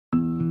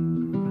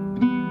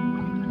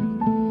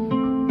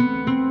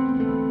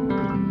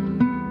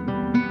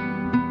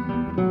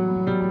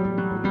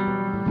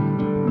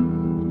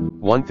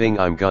One thing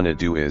I'm gonna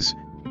do is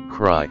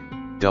cry.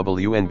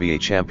 WNBA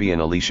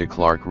champion Alysha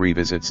Clark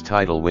revisits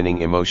title-winning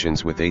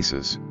emotions with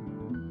Aces.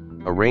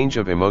 A range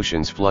of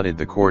emotions flooded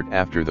the court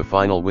after the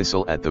final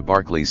whistle at the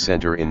Barclays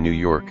Center in New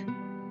York.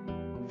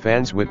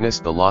 Fans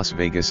witnessed the Las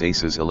Vegas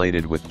Aces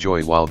elated with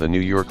joy while the New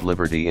York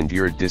Liberty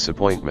endured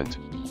disappointment.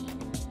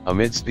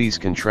 Amidst these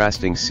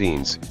contrasting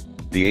scenes,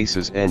 the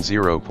Aces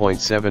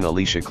N0.7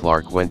 Alysha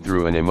Clark went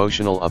through an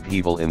emotional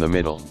upheaval in the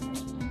middle.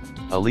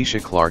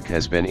 Alysha Clark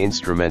has been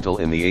instrumental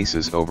in the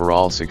Aces'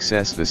 overall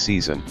success this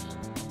season.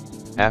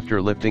 After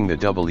lifting the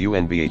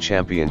WNBA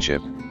championship,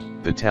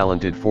 the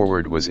talented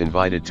forward was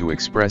invited to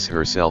express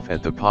herself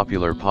at the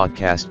popular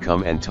podcast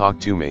Come and Talk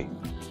to Me.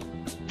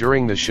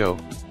 During the show,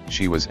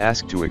 she was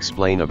asked to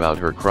explain about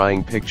her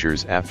crying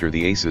pictures after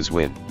the Aces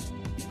win.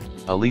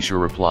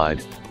 Alysha replied,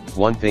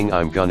 "One thing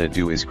I'm gonna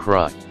do is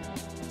cry.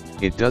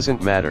 It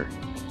doesn't matter.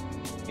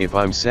 If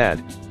I'm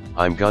sad,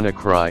 I'm gonna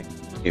cry.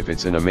 If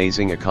it's an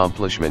amazing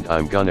accomplishment,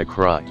 I'm gonna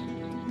cry.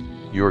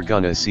 You're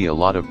gonna see a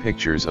lot of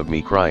pictures of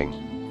me crying.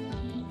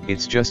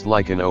 It's just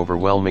like an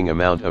overwhelming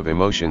amount of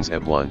emotions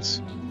at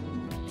once.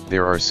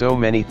 There are so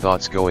many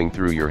thoughts going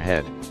through your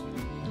head."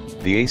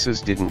 The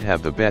Aces didn't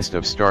have the best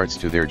of starts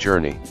to their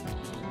journey.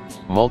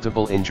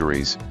 Multiple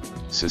injuries,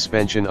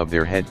 suspension of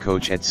their head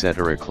coach,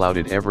 etc.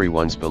 clouded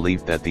everyone's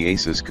belief that the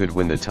Aces could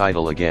win the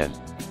title again.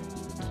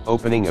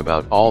 Opening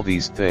about all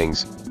these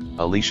things,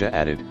 Alysha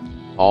added,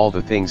 "All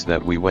the things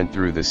that we went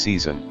through this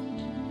season.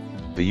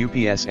 The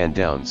ups and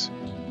downs.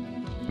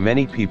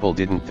 Many people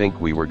didn't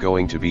think we were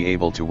going to be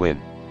able to win."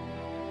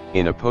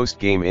 In a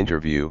post-game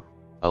interview,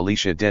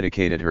 Alysha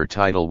dedicated her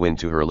title win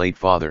to her late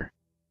father.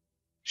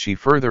 She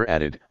further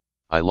added,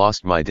 "I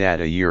lost my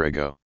dad a year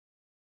ago.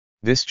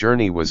 This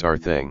journey was our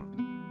thing.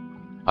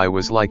 I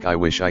was like, I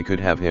wish I could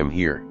have him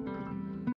here.